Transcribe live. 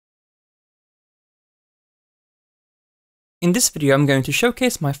In this video I'm going to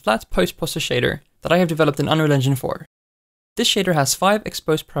showcase my flat post-process shader that I have developed in Unreal Engine 4. This shader has 5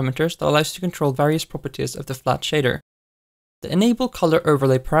 exposed parameters that allows you to control various properties of the flat shader. The Enable Color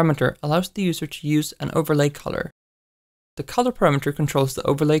Overlay parameter allows the user to use an overlay color. The color parameter controls the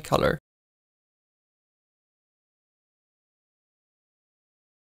overlay color.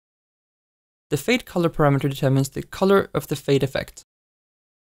 The fade color parameter determines the color of the fade effect.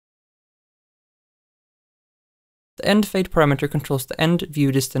 The end fade parameter controls the end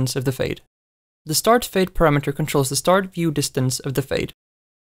view distance of the fade. The start fade parameter controls the start view distance of the fade.